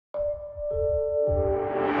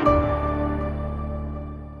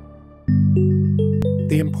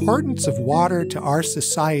The importance of water to our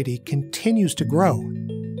society continues to grow.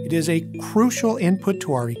 It is a crucial input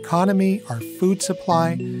to our economy, our food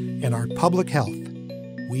supply, and our public health.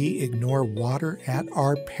 We ignore water at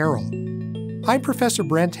our peril. I'm Professor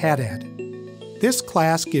Brent Haddad. This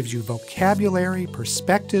class gives you vocabulary,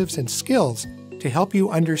 perspectives, and skills to help you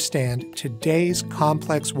understand today's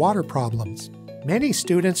complex water problems. Many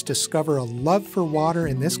students discover a love for water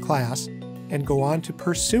in this class and go on to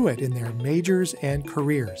pursue it in their majors and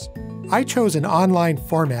careers. I chose an online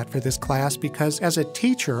format for this class because as a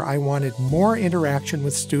teacher, I wanted more interaction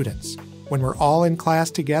with students. When we're all in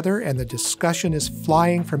class together and the discussion is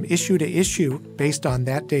flying from issue to issue based on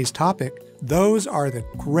that day's topic, those are the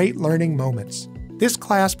great learning moments. This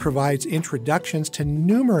class provides introductions to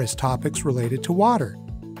numerous topics related to water: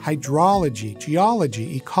 hydrology,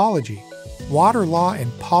 geology, ecology, water law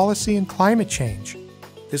and policy, and climate change.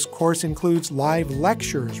 This course includes live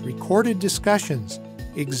lectures, recorded discussions,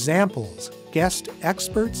 examples, guest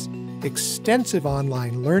experts, extensive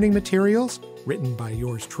online learning materials written by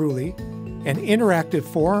yours truly, an interactive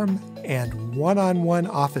forum, and one-on-one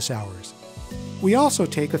office hours. We also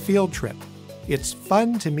take a field trip. It's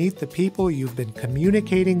fun to meet the people you've been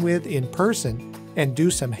communicating with in person and do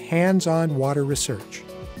some hands-on water research.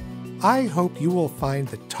 I hope you will find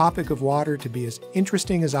the topic of water to be as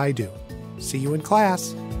interesting as I do. See you in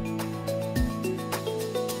class.